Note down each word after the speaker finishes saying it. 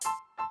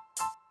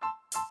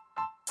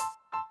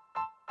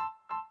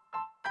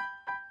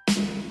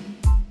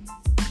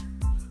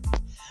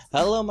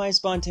Hello, my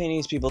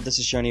spontaneous people. This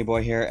is Shiny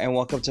Boy here, and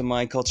welcome to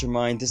My Culture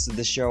Mind. This is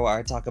the show where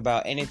I talk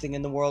about anything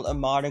in the world of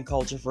modern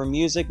culture, from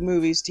music,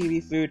 movies,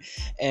 TV, food,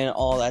 and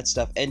all that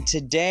stuff. And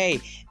today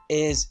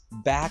is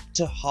Back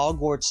to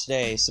Hogwarts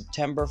Day,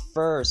 September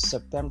 1st.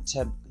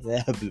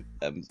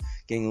 I'm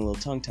getting a little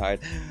tongue-tied,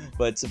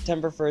 but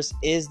September 1st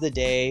is the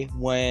day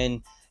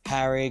when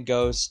Harry and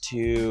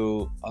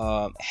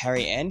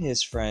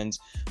his friends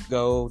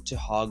go to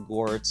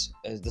Hogwarts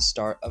as the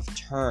start of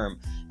term,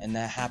 and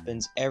that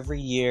happens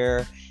every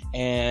year.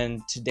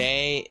 And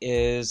today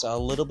is a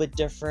little bit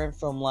different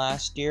from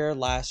last year.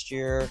 Last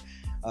year,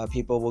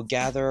 people will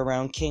gather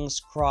around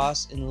King's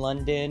Cross in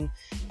London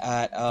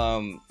at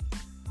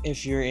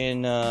if you're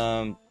in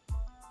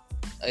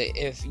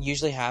it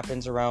usually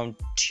happens around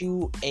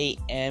 2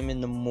 a.m. in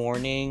the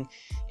morning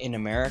in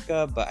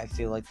America, but I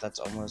feel like that's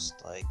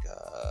almost like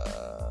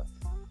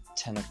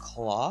 10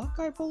 o'clock,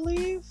 I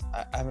believe.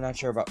 I'm not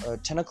sure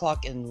about 10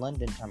 o'clock in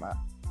London time.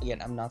 Again,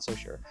 I'm not so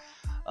sure.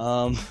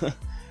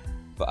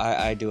 But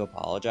I do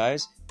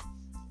apologize.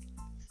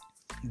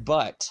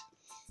 But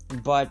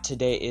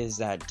today is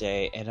that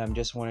day, and I'm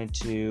just wanted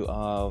to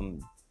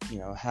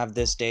have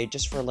this day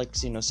just for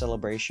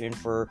celebration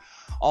for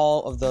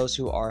all of those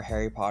who are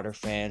Harry Potter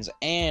fans.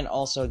 And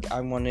also I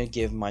want to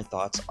give my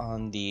thoughts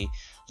on the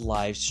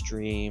live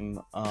stream,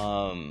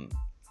 the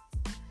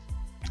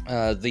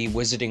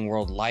Wizarding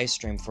World live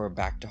stream for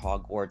Back to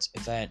Hogwarts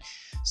event.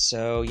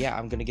 So yeah,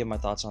 I'm gonna give my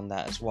thoughts on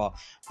that as well.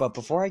 But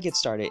before I get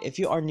started, if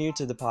you are new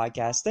to the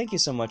podcast, thank you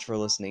so much for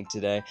listening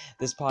today.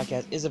 This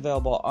podcast is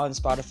available on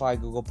Spotify,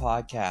 Google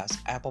Podcasts,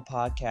 Apple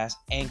Podcasts,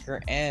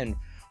 Anchor, and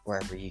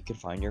wherever you can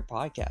find your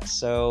podcast.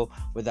 So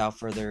without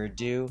further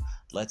ado,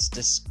 let's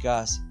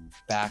discuss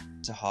Back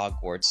to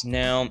Hogwarts.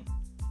 Now,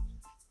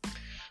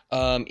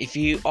 if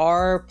you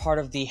are part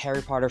of the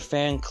Harry Potter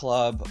fan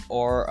club,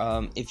 or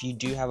if you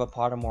do have a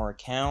Pottermore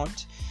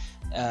account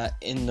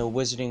in the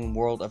Wizarding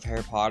World of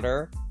Harry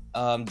Potter,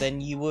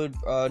 then you would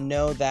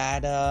know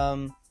that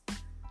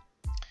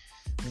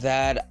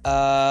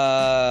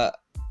how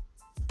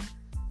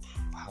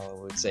I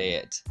would say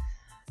it,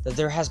 that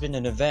there has been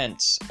an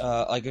event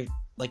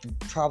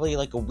probably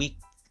a week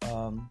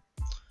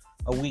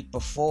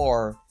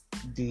before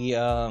the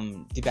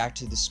Back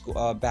to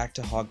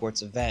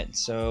Hogwarts event.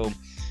 So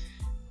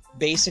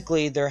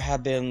basically, there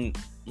have been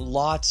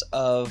lots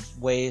of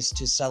ways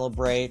to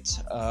celebrate.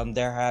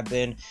 There have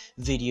been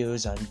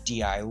videos on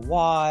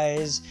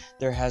DIYs.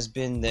 There has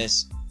been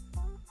this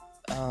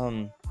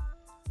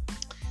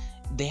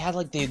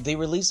they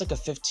released a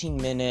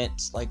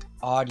 15-minute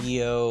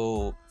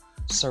audio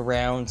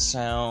surround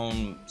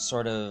sound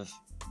sort of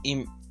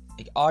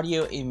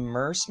audio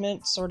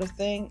immersement sort of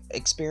thing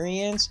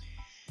experience,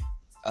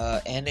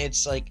 and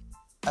it's I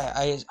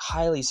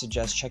highly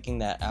suggest checking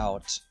that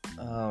out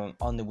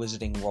on the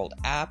Wizarding World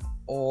app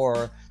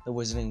or the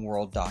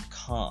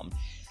wizardingworld.com.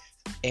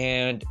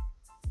 And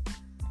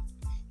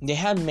they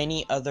have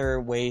many other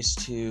ways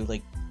to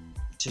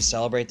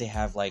celebrate. They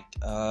have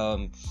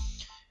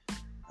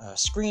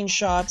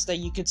screenshots that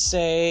you could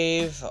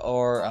save,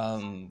 or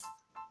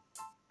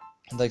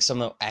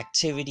some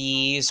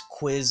activities,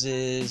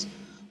 quizzes,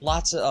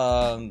 lots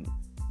of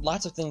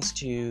things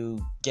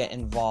to get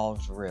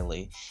involved,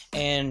 really.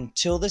 And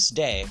till this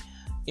day,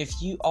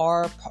 if you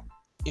are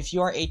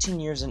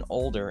 18 years and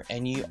older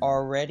and you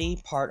are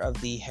already part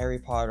of the Harry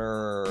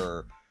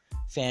Potter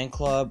fan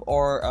club,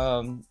 or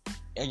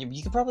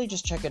you could probably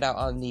just check it out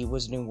on the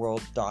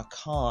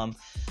wizardingworld.com,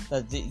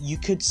 you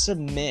could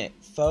submit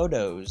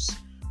photos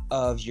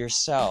of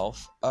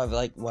yourself, of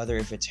whether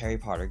if it's Harry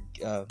Potter,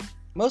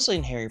 mostly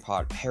in Harry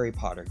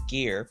Potter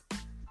gear,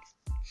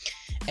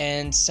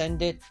 and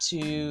send it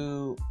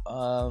to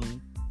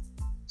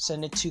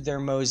their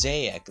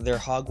mosaic, their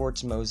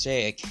Hogwarts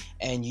mosaic,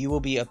 and you will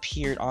be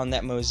appeared on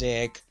that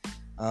mosaic,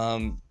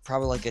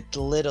 probably a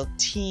little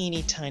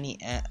teeny tiny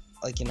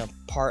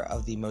part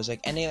of the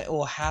mosaic, and it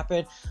will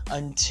happen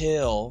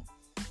until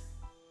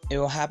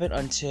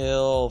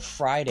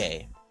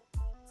Friday.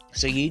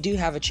 So you do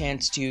have a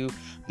chance to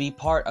be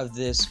part of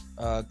this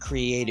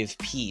creative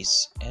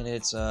piece, and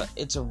it's a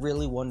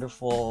really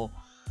wonderful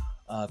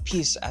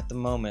piece at the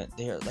moment.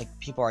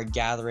 People are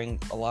gathering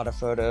a lot of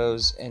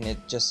photos, and it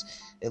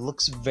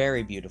looks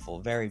very beautiful,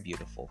 very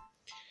beautiful.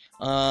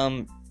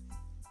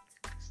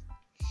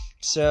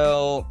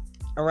 So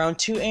around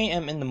 2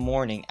 a.m. in the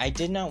morning, I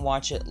did not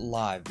watch it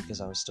live because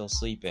I was still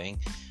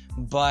sleeping,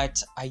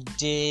 but I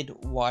did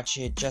watch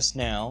it just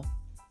now,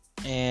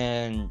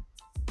 and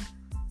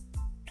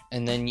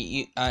then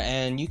you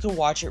can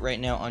watch it right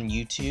now on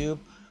YouTube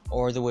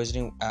or the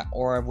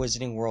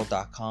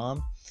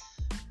wizardingworld.com.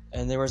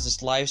 And there was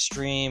this live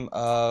stream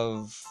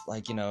of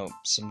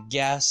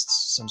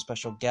some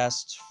special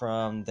guests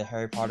from the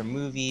Harry Potter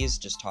movies,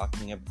 just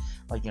talking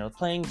about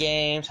playing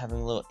games,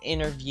 having little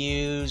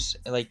interviews.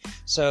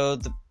 So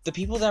the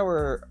people that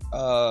were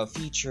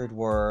featured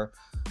were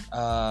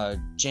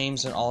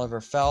James and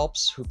Oliver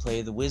Phelps, who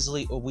played the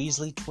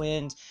Weasley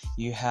twins.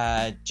 You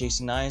had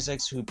Jason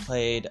Isaacs, who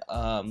played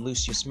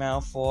Lucius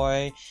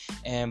Malfoy,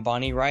 and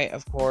Bonnie Wright,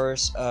 of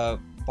course.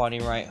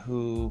 Bonnie Wright,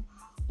 who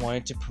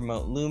wanted to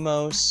promote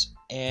Lumos,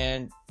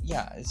 and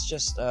yeah, it's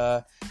just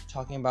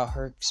talking about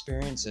her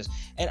experiences.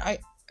 And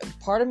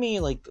part of me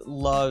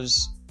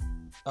loves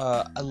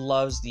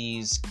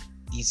these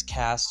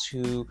casts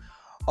who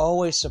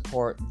always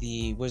support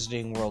the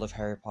Wizarding World of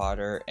Harry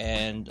Potter,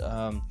 and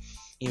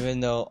even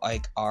though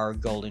our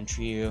golden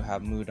trio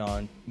have moved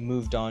on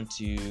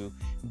to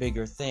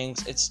bigger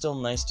things, it's still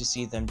nice to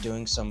see them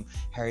doing some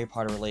Harry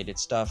Potter related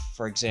stuff.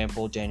 For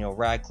example, Daniel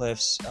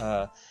Radcliffe's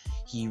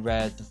he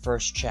read the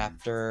first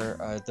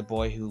chapter, The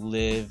Boy Who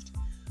Lived,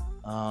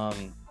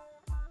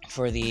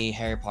 for the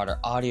Harry Potter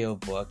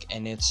audiobook,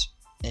 and it's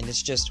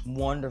just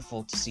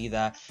wonderful to see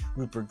that.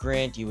 Rupert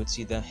Grint, you would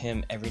see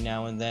him every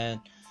now and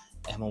then.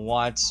 Emma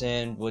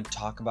Watson would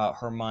talk about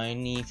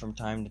Hermione from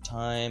time to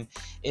time.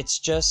 It's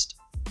just,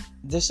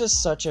 this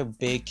is such a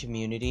big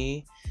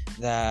community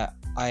that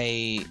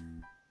I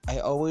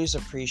always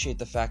appreciate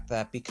the fact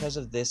that because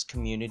of this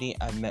community,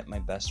 I've met my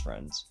best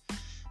friends.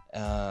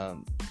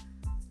 And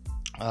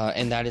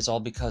that is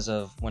all because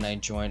of when I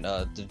joined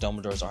the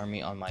Dumbledore's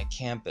Army on my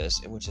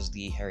campus, which is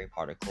the Harry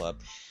Potter Club.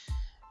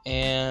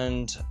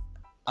 And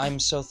I'm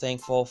so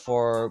thankful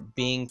for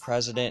being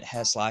president /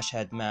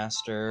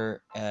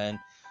 headmaster, and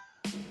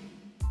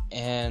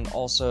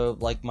also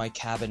my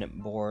cabinet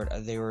board.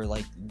 They were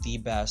the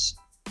best,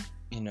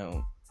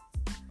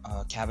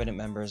 cabinet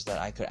members that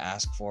I could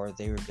ask for.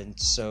 They have been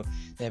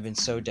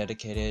so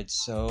dedicated,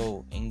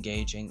 so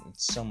engaging.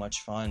 It's so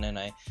much fun, and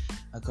I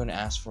couldn't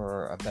ask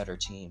for a better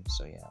team.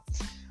 So yeah.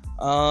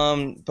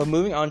 But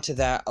moving on to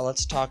that,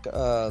 let's talk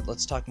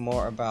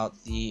more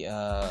about the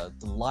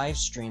live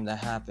stream that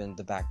happened,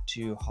 the Back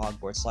to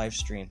Hogwarts live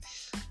stream.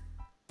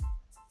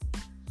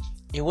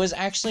 It was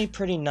actually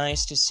pretty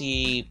nice to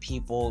see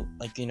people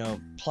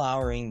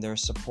plowing their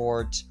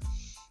support,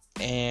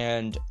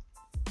 and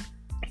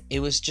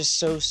it was just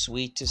so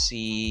sweet to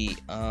see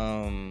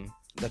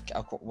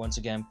once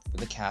again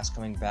the cast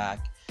coming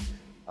back,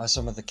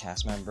 some of the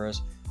cast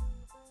members,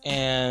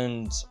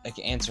 and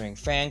answering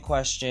fan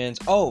questions.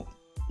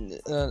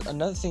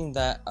 Another thing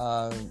that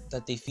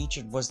they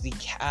featured was the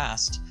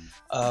cast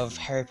of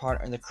Harry Potter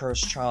and the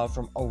Cursed Child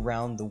from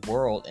around the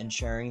world and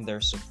sharing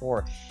their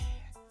support.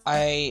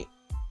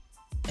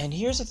 And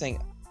here's the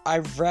thing,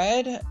 I've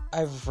read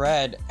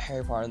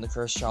Harry Potter and the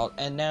Cursed Child,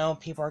 and now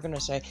people are gonna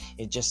say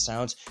it just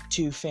sounds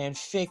too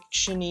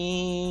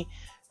fanfiction-y,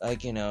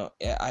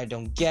 I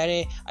don't get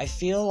it. I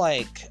feel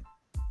like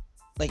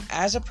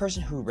as a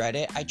person who read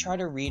it, I try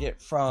to read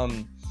it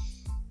from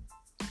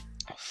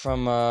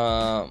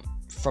a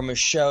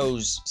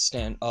show's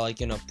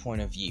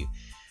point of view.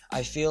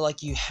 I feel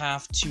like you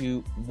have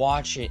to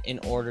watch it in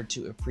order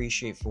to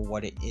appreciate for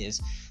what it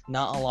is.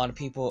 Not a lot of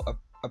people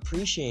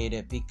appreciate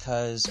it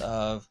because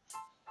of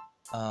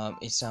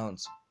it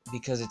sounds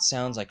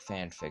like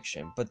fan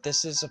fiction, but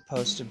this is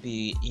supposed to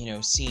be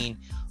seen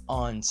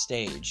on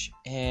stage,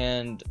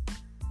 and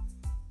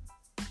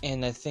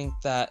I think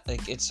that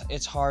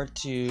it's hard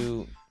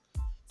to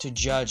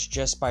judge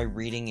just by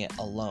reading it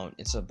alone.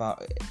 It's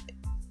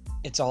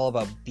all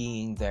about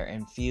being there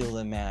and feel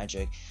the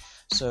magic.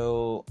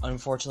 So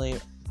unfortunately,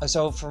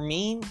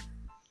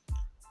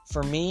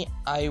 for me,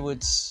 I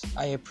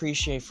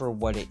appreciate for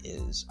what it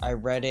is. I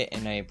read it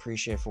and I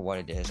appreciate for what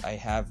it is. I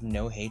have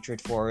no hatred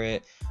for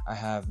it. I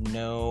have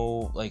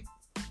no,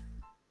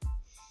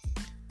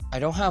 I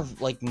don't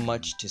have,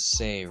 much to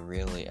say,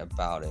 really,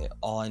 about it.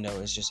 All I know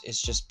is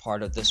it's just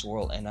part of this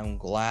world, and I'm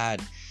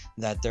glad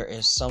that there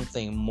is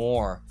something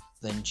more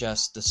than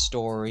just the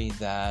story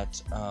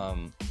that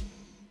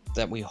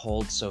we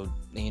hold so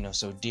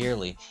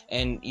dearly.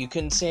 And you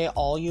can say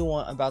all you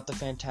want about the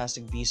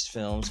Fantastic Beasts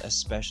films,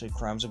 especially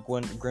Crimes of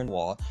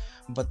Grindelwald,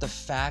 but the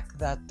fact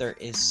that there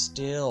is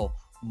still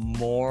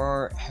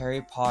more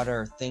Harry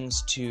Potter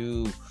things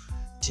to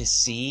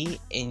see,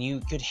 and you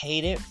could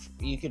hate it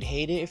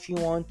if you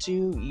want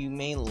to, you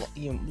may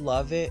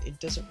love it, it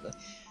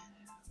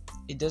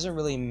doesn't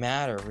really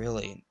matter,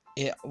 really.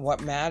 What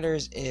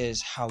matters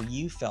is how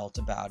you felt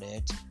about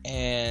it,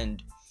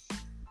 and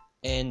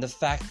the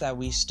fact that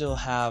we still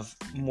have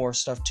more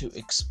stuff to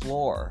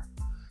explore.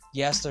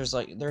 Yes, there's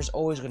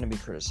always going to be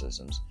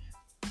criticisms,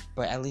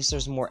 but at least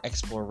there's more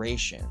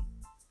exploration.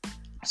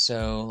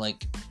 So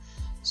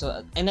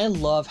and I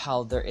love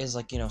how there is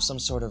some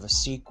sort of a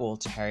sequel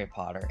to Harry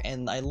Potter,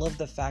 and I love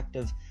the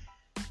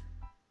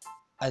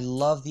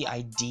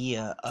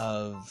idea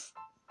of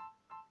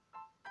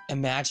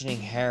imagining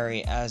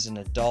Harry as an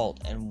adult,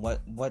 and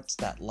what's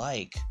that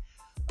like.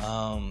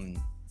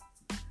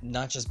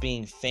 Not just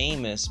being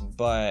famous,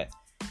 but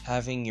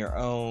having your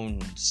own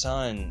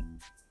son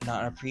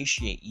not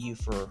appreciate you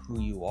for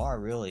who you are,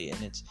 really.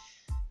 And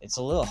it's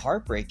a little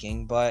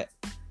heartbreaking, but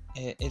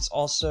it's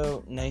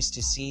also nice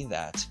to see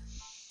that.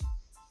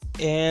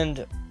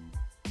 And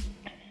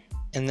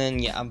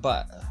then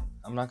but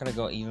I'm not gonna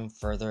go even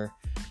further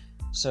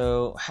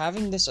So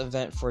having this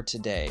event for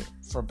today,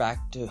 for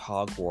Back to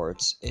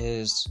Hogwarts,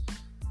 it's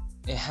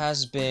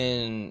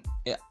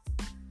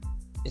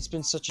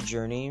been such a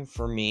journey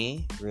for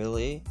me,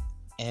 really,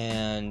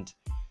 and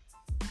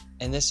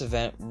this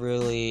event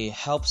really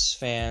helps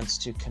fans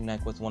to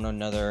connect with one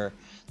another.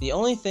 The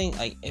only thing,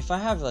 like, if I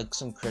have like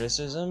some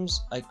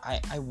criticisms, like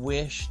I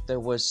wish there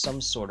was some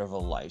sort of a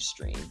live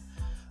stream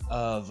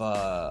of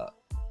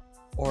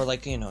or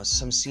like,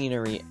 some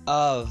scenery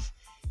of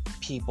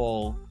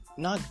people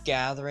not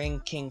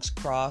gathering King's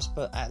Cross,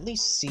 but at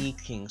least see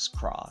King's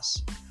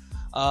Cross.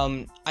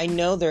 I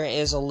know there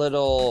is a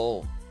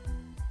little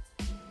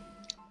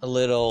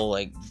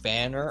like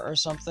banner or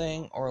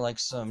something, or like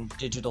some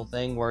digital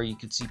thing where you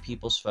could see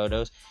people's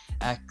photos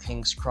at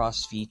King's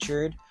Cross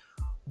featured,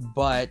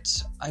 but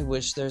I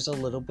wish there's a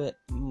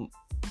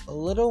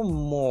little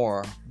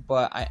more.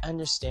 But I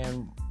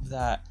understand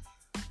that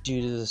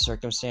due to the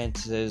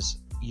circumstances,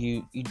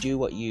 you do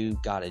what you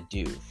gotta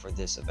do for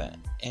this event,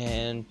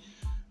 and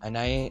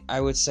I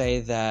would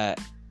say that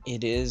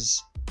it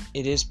is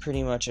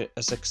pretty much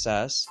a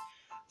success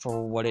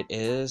for what it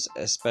is,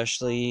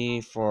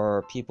 especially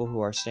for people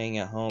who are staying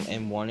at home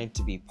and wanting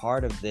to be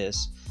part of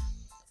this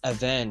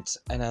event.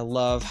 And I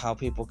love how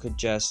people could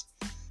just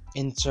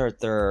insert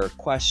their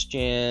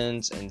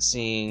questions and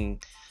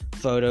seeing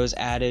photos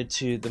added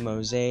to the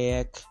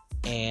mosaic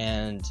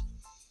and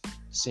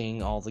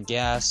seeing all the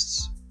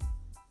guests.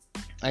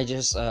 I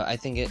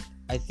think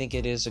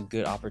it is a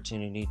good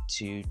opportunity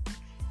to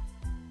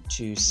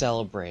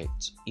celebrate,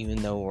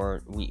 even though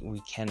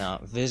we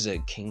cannot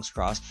visit King's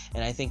Cross.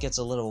 And I think it's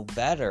a little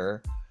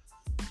better,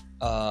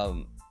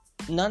 not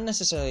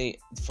necessarily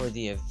for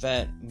the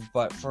event,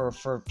 but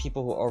for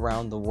people who are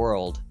around the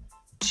world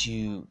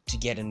to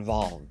get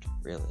involved,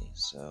 really.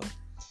 So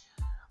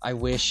I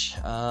wish,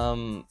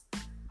 the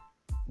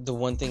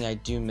one thing I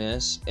do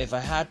miss, if I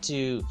had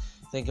to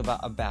think about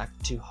a Back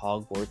to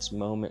Hogwarts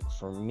moment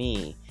for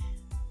me,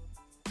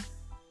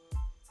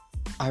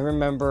 I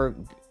remember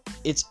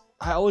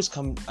I always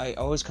come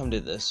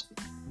to this,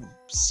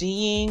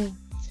 seeing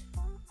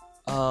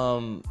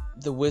the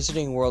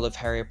Wizarding World of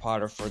Harry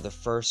Potter for the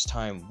first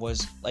time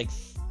was like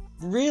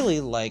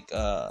really like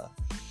a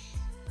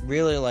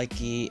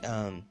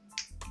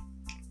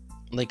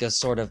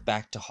sort of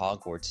Back to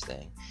Hogwarts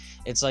thing.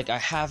 It's like I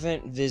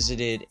haven't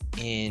visited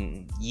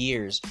in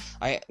years.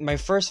 My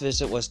first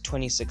visit was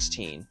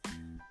 2016,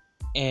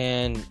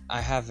 and I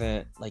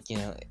haven't,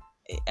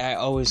 I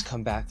always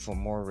come back for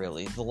more,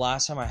 really. The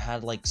last time I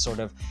had sort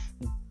of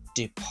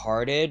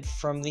departed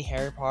from the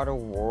Harry Potter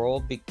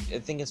world, I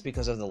think it's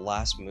because of the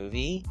last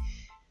movie.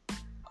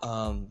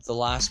 And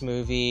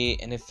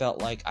it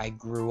felt like I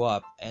grew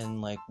up,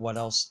 and what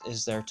else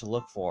is there to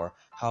look for?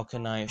 How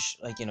can I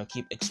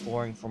keep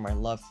exploring for my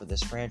love for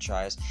this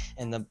franchise?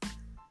 And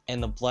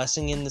the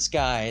blessing in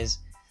disguise,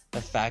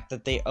 the fact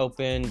that they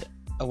opened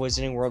a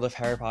Wizarding World of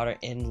Harry Potter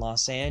in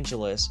Los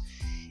Angeles,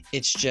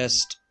 it's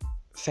just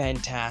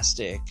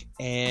fantastic.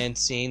 And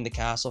seeing the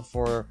castle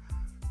for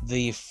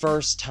the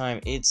first time,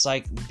 it's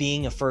like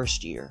being a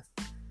first year.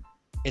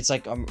 It's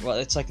like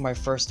my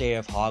first day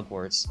of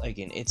Hogwarts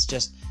again. It's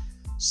just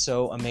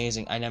so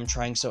amazing, and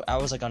I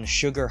was on a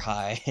sugar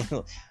high,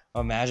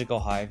 a magical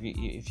high,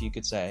 if you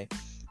could say.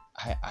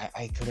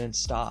 I couldn't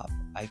stop.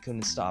 I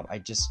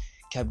just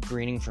kept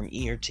grinning from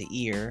ear to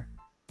ear.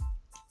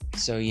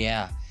 So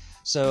yeah.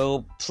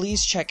 So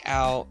please check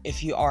out,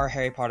 if you are a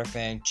Harry Potter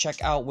fan,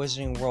 check out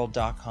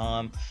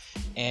wizardingworld.com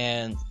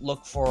and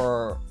look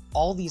for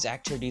all these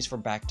activities for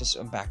Back to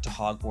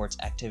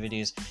Hogwarts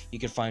activities. You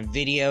can find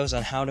videos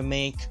on how to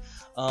make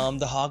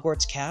the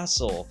Hogwarts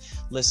castle.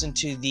 Listen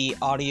to the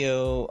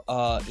audio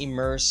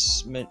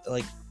immersement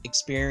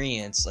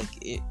experience.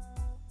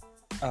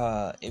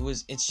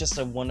 It's just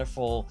a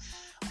wonderful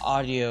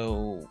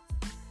audio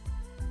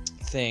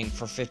thing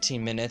for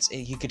 15 minutes.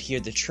 You could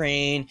hear the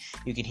train,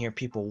 you can hear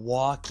people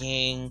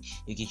walking,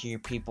 you can hear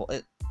people.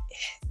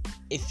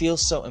 It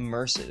feels so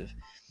immersive.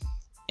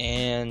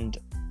 And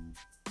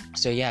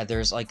so yeah,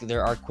 there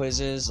are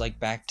quizzes,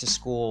 back to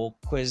school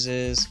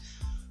quizzes,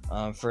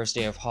 first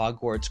day of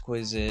Hogwarts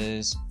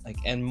quizzes,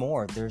 and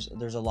more. There's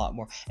a lot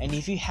more. And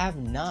if you have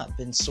not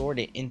been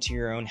sorted into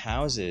your own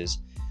houses,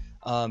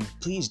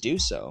 please do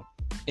so.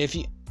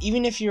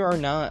 Even if you're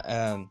not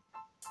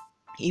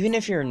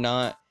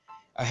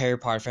a Harry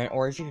Potter fan,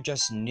 or if you're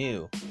just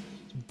new,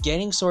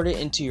 getting sorted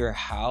into your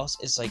house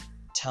is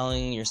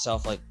telling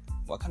yourself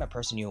what kind of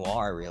person you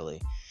are, really.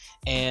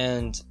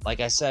 And like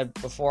I said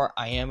before,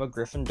 I am a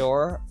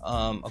Gryffindor,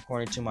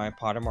 according to my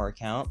Pottermore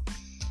account.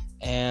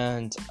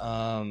 And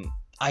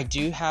I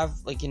do have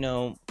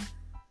hints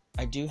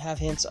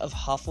of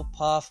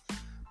Hufflepuff,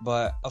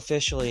 but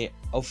officially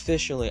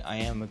I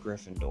am a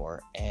Gryffindor,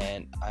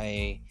 and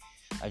I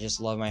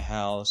just love my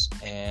house,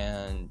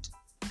 and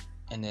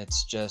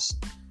it's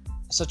just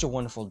such a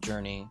wonderful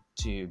journey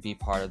to be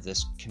part of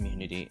this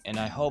community. And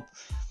I hope,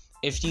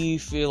 if you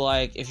feel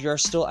if you're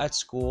still at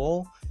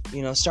school,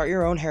 start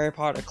your own Harry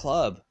Potter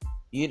club.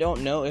 You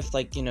don't know if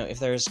if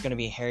there's going to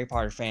be Harry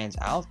Potter fans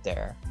out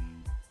there.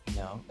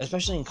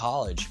 especially in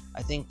college.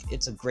 I think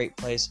it's a great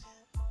place.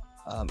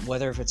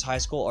 Whether if it's high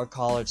school or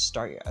college,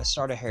 start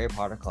a Harry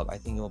Potter club. I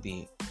think it will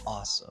be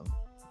awesome.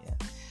 Yeah.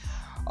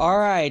 All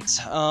right.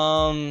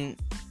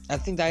 I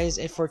think that is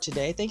it for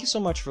today. Thank you so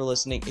much for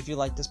listening. If you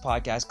like this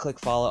podcast, click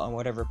follow on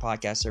whatever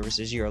podcast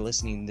services you are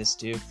listening this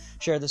to.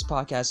 Share this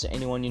podcast to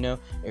anyone you know.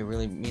 It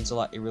really means a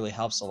lot. It really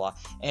helps a lot.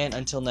 And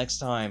until next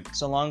time,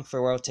 so long,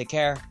 farewell, take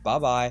care,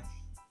 bye-bye.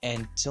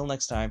 And till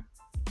next time,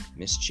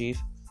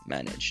 Mischief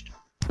managed.